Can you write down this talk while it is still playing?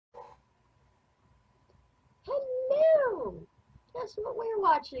guess what we're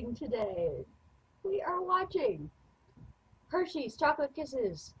watching today? We are watching Hershey's Chocolate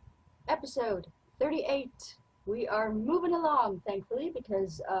Kisses, episode 38. We are moving along, thankfully,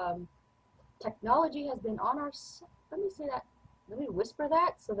 because technology has been on our let me say that. Let me whisper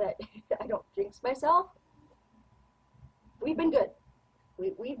that so that I don't jinx myself. We've been good.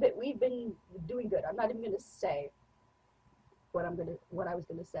 We've been doing good. I'm not even going to say what I was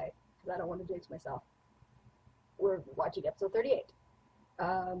gonna say because I don't want to jinx myself. We're watching episode 38.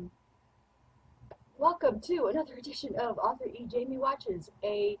 Welcome to another edition of Author E. Jamie Watches,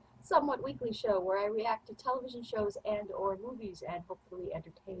 a somewhat weekly show where I react to television shows and or movies and hopefully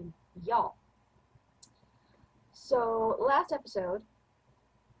entertain y'all. So last episode,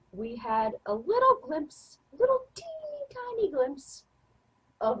 we had a little teeny tiny glimpse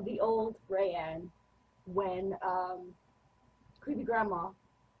of the old Rayanne when creepy grandma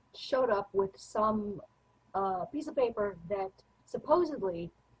showed up with some piece of paper that supposedly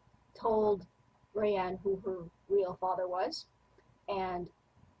told Rayanne who her real father was, and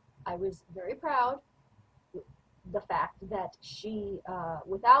I was very proud of the fact that she,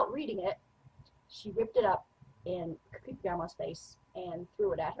 without reading it, she ripped it up in creepy grandma's face and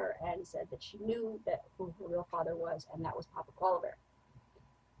threw it at her and said that she knew that who her real father was, and that was Papa Qualiver.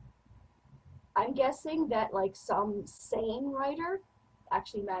 I'm guessing that like some sane writer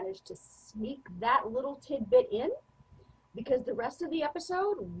actually managed to sneak that little tidbit in, because the rest of the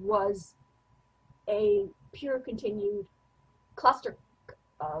episode was a pure continued cluster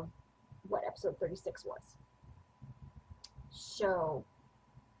of what episode 36 was. So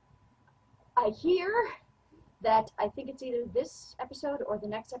I hear that I think it's either this episode or the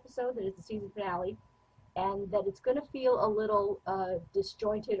next episode that is the season finale, and that it's going to feel a little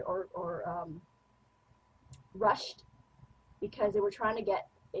disjointed or rushed because they were trying to get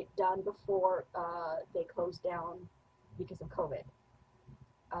it done before they closed down because of COVID.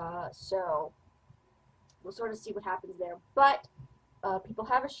 So we'll sort of see what happens there. But people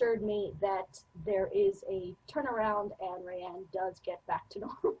have assured me that there is a turnaround and Rayanne does get back to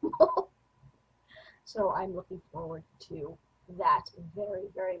normal. So I'm looking forward to that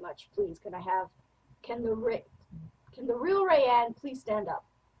very, very much. Please, can the real Rayanne please stand up?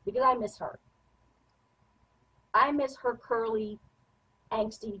 Because I miss her. I miss her curly,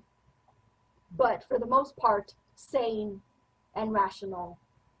 angsty, but for the most part, sane and rational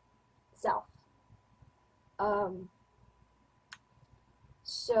self.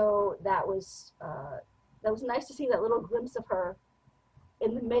 So that was nice to see that little glimpse of her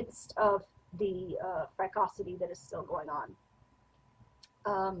in the midst of the fracosity that is still going on.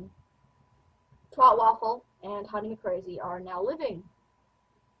 Twat Waffle and Honey McCrazy are now living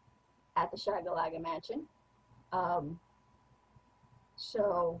at the Shagalaga Mansion.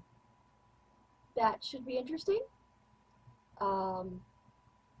 So that should be interesting. I'm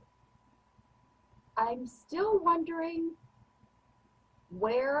still wondering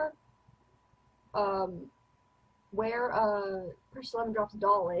where Precious Lemon Drop's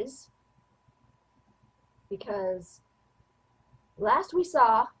doll is, because last we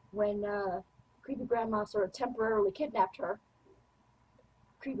saw when creepy grandma sort of temporarily kidnapped her,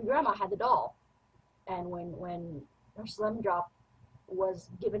 creepy grandma had the doll. And when Precious Lemon Drop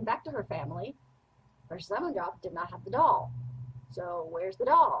was given back to her family, Precious Lemon Drop did not have the doll. So where's the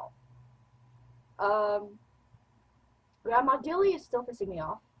doll? Grandma Dilly is still pissing me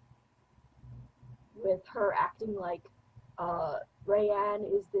off with her acting like Rayanne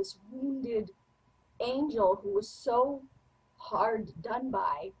is this wounded angel who was so hard done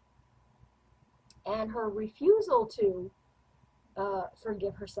by, and her refusal to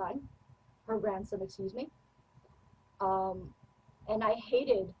forgive her grandson, excuse me. And I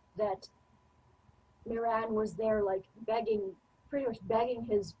hated that Miran was there like pretty much begging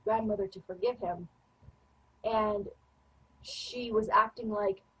his grandmother to forgive him, and she was acting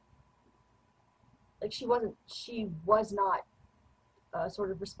like she was not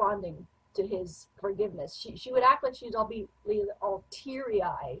sort of responding to his forgiveness. She would act like she'd all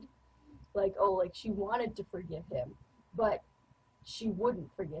teary-eyed, like she wanted to forgive him, but she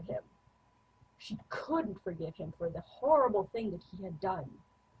wouldn't forgive him. She couldn't forgive him for the horrible thing that he had done.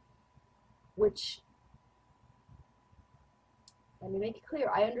 Which, let me make it clear,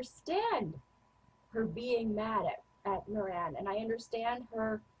 I understand her being mad at Miran, and I understand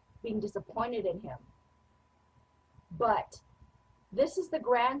her being disappointed in him. But this is the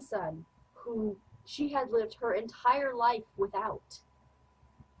grandson who she had lived her entire life without,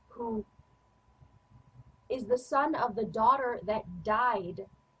 who is the son of the daughter that died,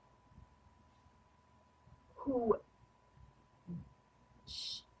 who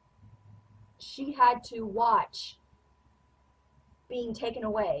she had to watch being taken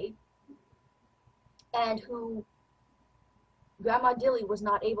away, and who Grandma Dilly was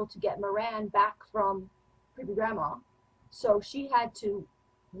not able to get Moran back from Creepy Grandma, so she had to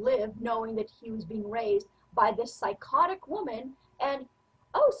live knowing that he was being raised by this psychotic woman. And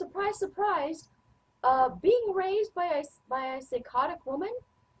oh, surprise, surprise, being raised by a psychotic woman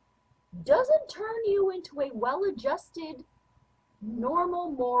doesn't turn you into a well-adjusted,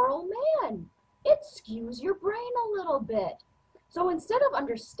 normal, moral man. It skews your brain a little bit. So instead of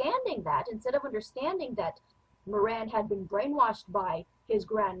understanding that Moran had been brainwashed by his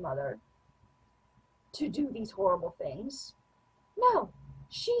grandmother to do these horrible things, no,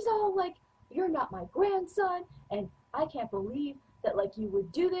 she's all like, you're not my grandson, and I can't believe that, like, you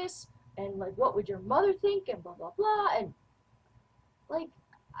would do this, and, like, what would your mother think, and blah, blah, blah, and, like,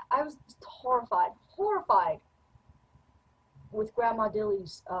 I was just horrified with Grandma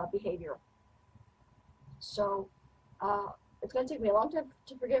Dilly's behavior. So, it's going to take me a long time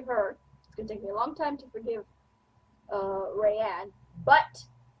to forgive her. It's going to take me a long time to forgive Rayanne, but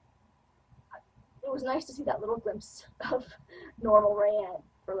it was nice to see that little glimpse of normal Rayanne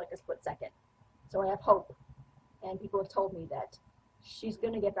for like a split second. So I have hope, and people have told me that she's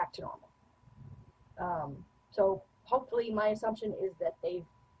going to get back to normal. So hopefully my assumption is that they've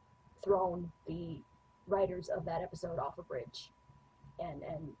thrown the writers of that episode off a bridge and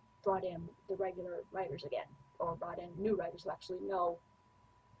brought in the regular writers again, or brought in new writers who actually know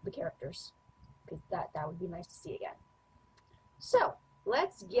the characters, because that would be nice to see again. So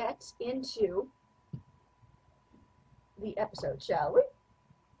let's get into the episode, shall we?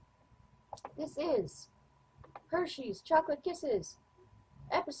 This is Hershey's Chocolate Kisses,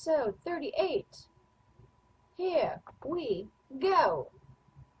 episode 38. Here we go.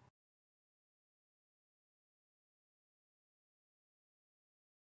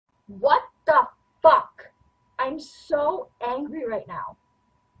 What the fuck? I'm so angry right now.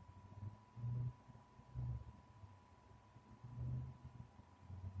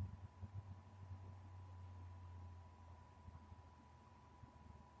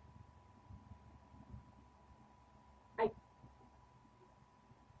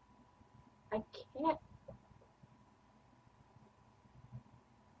 I can't.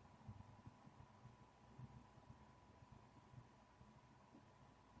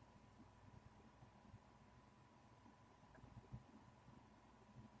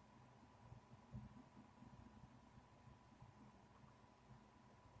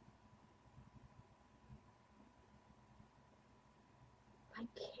 I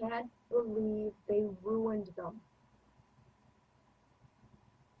can't believe they ruined them.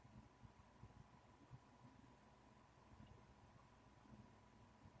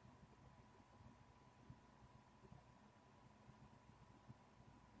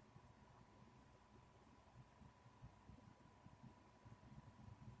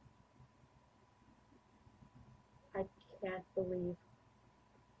 I can't believe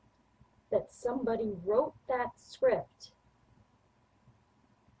that somebody wrote that script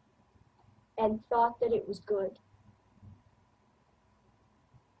and thought that it was good.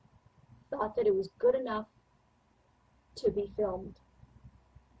 Thought that it was good enough to be filmed.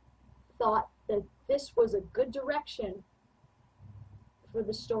 Thought that this was a good direction for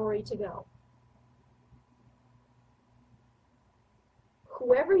the story to go.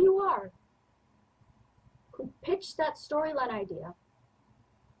 Whoever you are who pitched that storyline idea,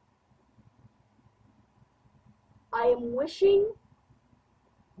 I am wishing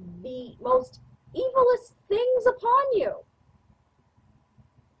the most evilest things upon you.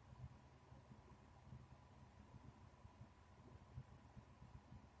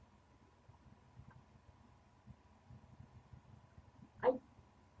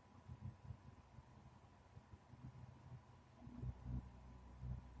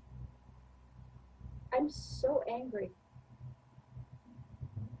 I'm so angry.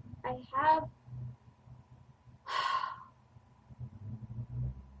 I have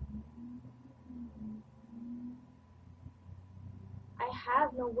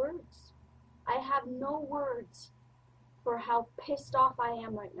no words. I have no words for how pissed off I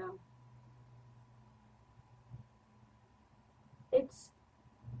am right now. It's,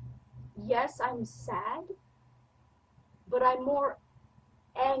 yes, I'm sad, but I'm more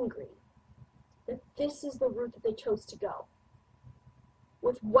angry that this is the route that they chose to go,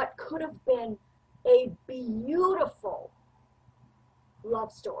 with what could have been a beautiful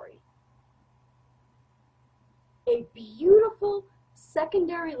love story. A beautiful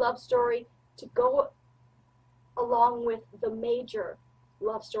secondary love story to go along with the major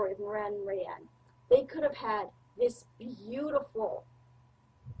love story of Moran and Rayanne. They could have had this beautiful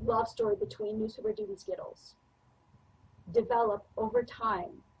love story between Newspaper Dude and Skittles. develop over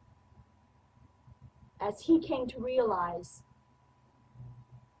time as he came to realize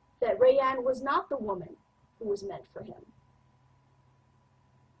that Rayanne was not the woman who was meant for him.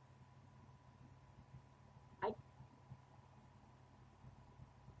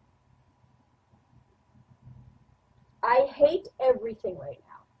 I hate everything right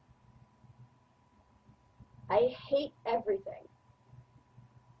now. I hate everything.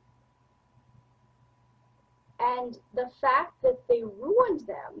 And the fact that they ruined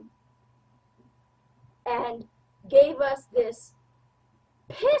them and gave us this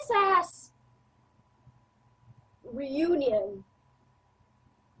piss-ass reunion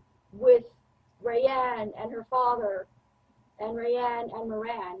with Rayanne and her father and Rayanne and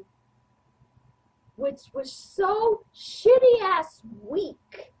Moran, which was so shitty-ass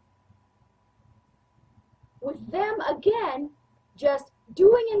weak, with them again just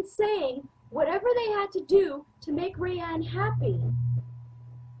doing and saying whatever they had to do to make Rayanne happy.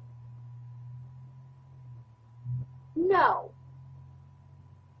 No.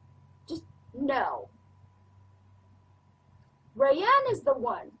 Just no. Rayanne is the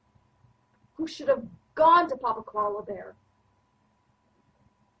one who should have gone to Papa Koala Bear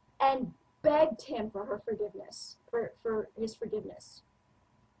and begged him for her forgiveness, for his forgiveness.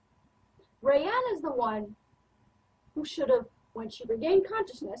 Rayanne is the one who should have, when she regained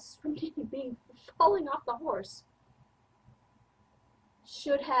consciousness from falling off the horse,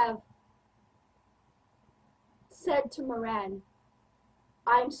 should have said to Moran,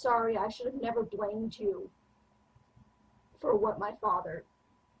 "I'm sorry, I should have never blamed you for what my father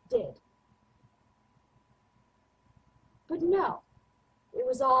did." But no, it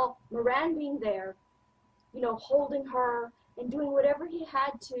was all Moran being there, holding her and doing whatever he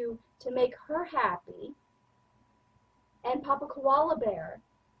had to make her happy. And Papa Koala Bear,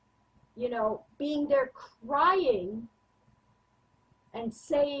 being there crying and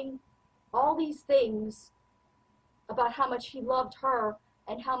saying all these things about how much he loved her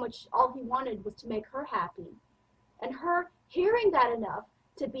and how much all he wanted was to make her happy. And her hearing that enough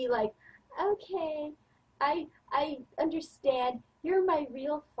to be like, "Okay, I understand. You're my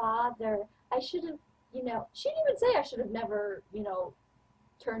real father. I should have, she didn't even say I should have never,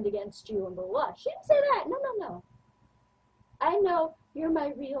 turned against you and blah, blah. She didn't say that. No. I know you're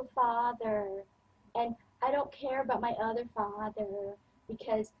my real father, and I don't care about my other father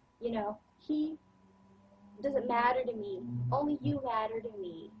because, he doesn't matter to me. Only you matter to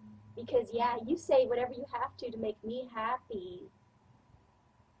me. Because, yeah, you say whatever you have to make me happy."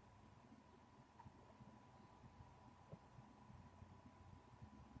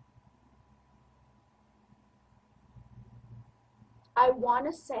 I want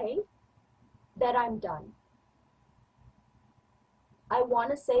to say that I'm done. I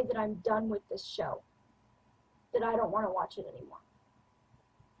want to say that I'm done with this show. That I don't want to watch it anymore.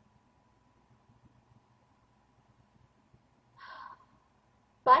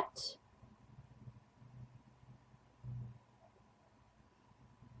 But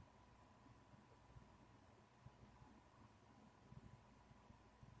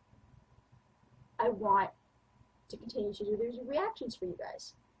I want to continue to do these reactions for you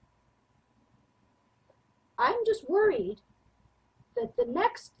guys. I'm just worried that the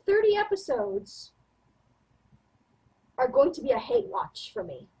next 30 episodes are going to be a hate watch for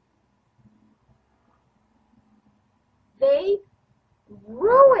me. They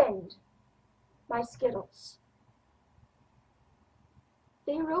ruined my Skittles.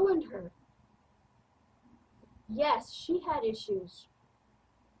 They ruined her. Yes, she had issues.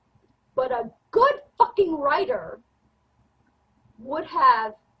 But a good fucking writer would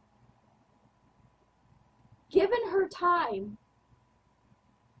have given her time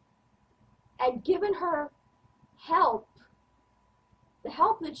and given her help, the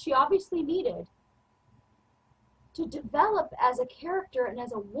help that she obviously needed to develop as a character and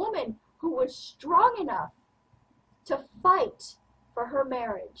as a woman who was strong enough to fight for her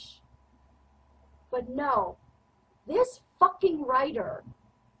marriage. But no, this fucking writer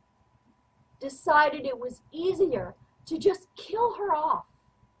decided it was easier to just kill her off.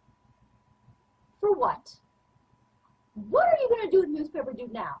 For what? What are you going to do with Newspaper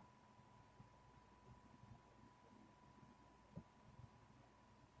Dude now?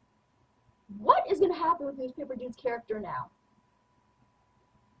 What is going to happen with Newspaper Dude's character now?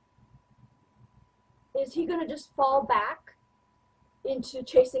 Is he going to just fall back into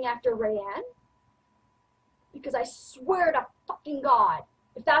chasing after Rayanne? Because I swear to fucking God,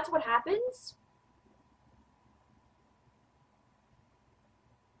 if that's what happens,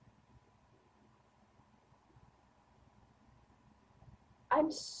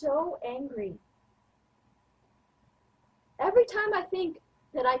 I'm so angry. Every time I think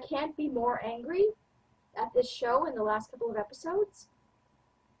that I can't be more angry at this show in the last couple of episodes,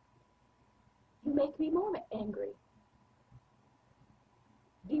 you make me more angry.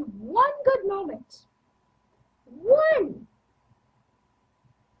 The one good moment, one,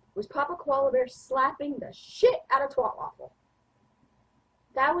 was Papa Koala Bear slapping the shit out of Twat Waffle.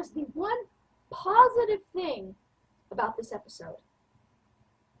 That was the one positive thing about this episode.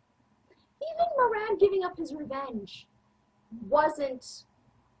 Even Moran giving up his revenge wasn't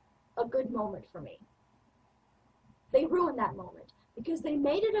a good moment for me. They ruined that moment because they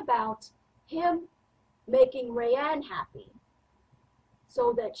made it about him making Rayanne happy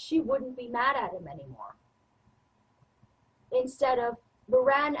so that she wouldn't be mad at him anymore. Instead of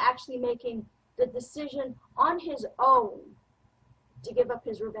Moran actually making the decision on his own to give up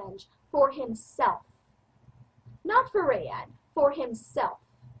his revenge for himself. Not for Rayanne, for himself.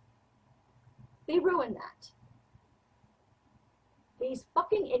 They ruined that. These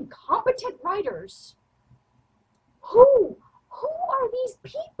fucking incompetent writers. Who are these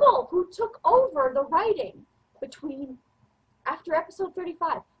people who took over the writing after episode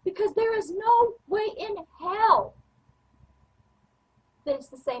 35? Because there is no way in hell that it's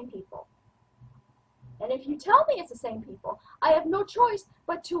the same people. And if you tell me it's the same people, I have no choice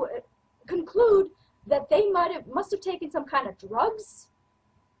but to conclude that they must have taken some kind of drugs,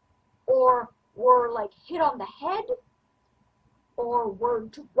 or were like hit on the head, or were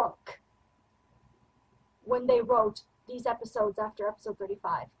drunk when they wrote these episodes after episode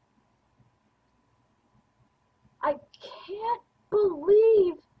 35. I can't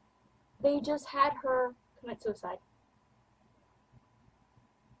believe they just had her commit suicide.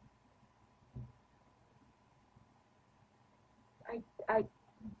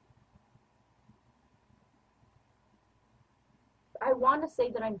 I want to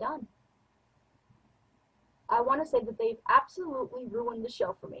say that I'm done. I want to say that they've absolutely ruined the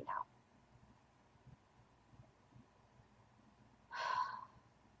show for me now.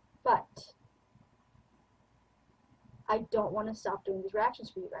 But I don't want to stop doing these reactions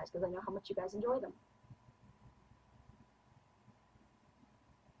for you guys because I know how much you guys enjoy them.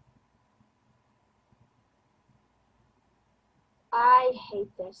 I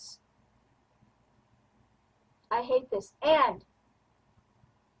hate this. I hate this. And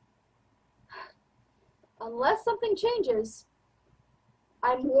unless something changes,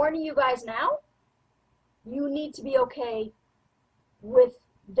 I'm warning you guys now, you need to be okay with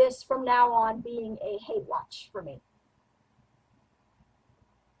this from now on being a hate watch for me.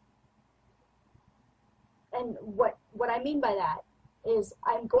 And what I mean by that is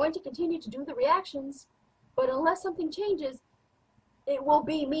I'm going to continue to do the reactions, but unless something changes, it will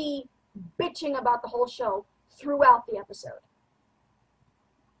be me bitching about the whole show throughout the episode.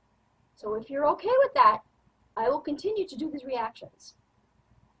 So if you're okay with that, I will continue to do these reactions.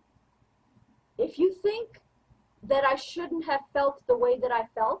 If you think that I shouldn't have felt the way that I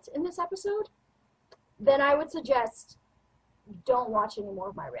felt in this episode, then I would suggest don't watch any more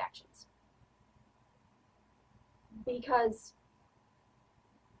of my reactions. Because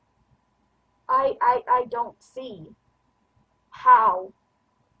I don't see how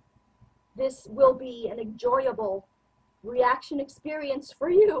this will be an enjoyable reaction experience for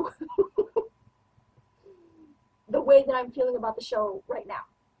you the way that I'm feeling about the show right now.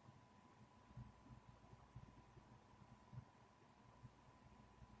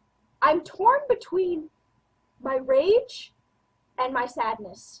 I'm torn between my rage and my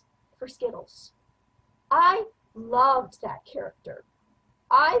sadness for Skittles. I loved that character.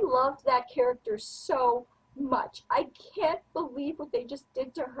 I loved that character so much. I can't believe what they just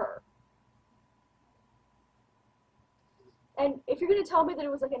did to her. And if you're going to tell me that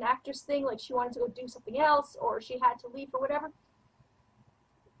it was like an actress thing, like she wanted to go do something else, or she had to leave or whatever,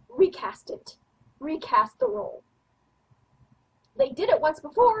 recast it. Recast the role. They did it once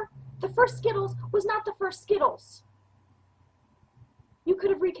before. The first Skittles was not the first Skittles. You could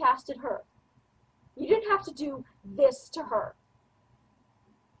have recasted her. You didn't have to do this to her.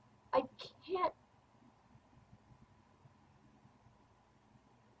 I can't.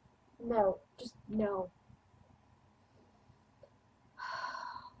 No, just no.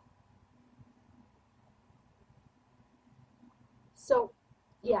 So,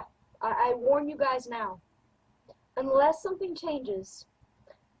 yeah, I warn you guys now. Unless something changes,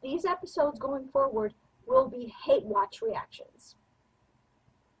 these episodes going forward will be hate watch reactions.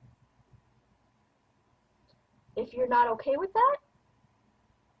 If you're not okay with that,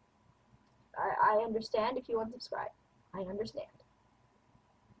 I understand if you unsubscribe. I understand.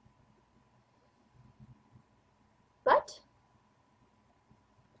 But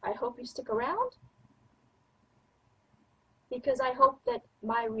I hope you stick around. because I hope that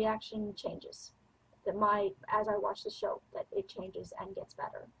my reaction changes, that as I watch the show, that it changes and gets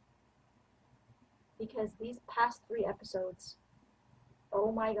better. Because these past 3 episodes,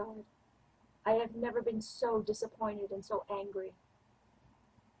 oh my god, I have never been so disappointed and so angry.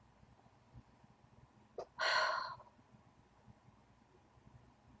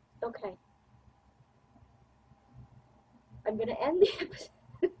 Okay. I'm gonna end the episode.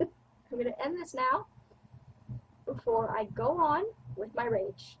 I'm gonna end this now before I go on with my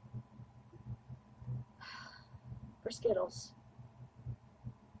rage for Skittles.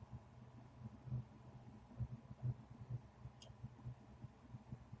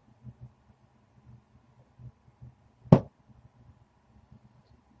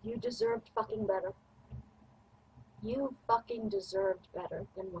 You deserved fucking better. You fucking deserved better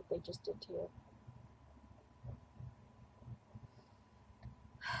than what they just did to you.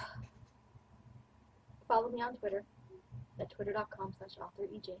 Follow me on Twitter at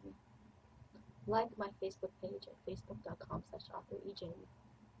twitter.com/authorejamie. Like my Facebook page at facebook.com/authorejamie.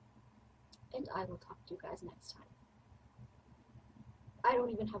 And I will talk to you guys next time. I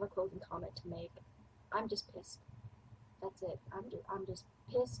don't even have a closing comment to make. I'm just pissed. That's it. I'm just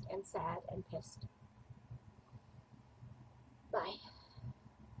pissed and sad and pissed. Bye.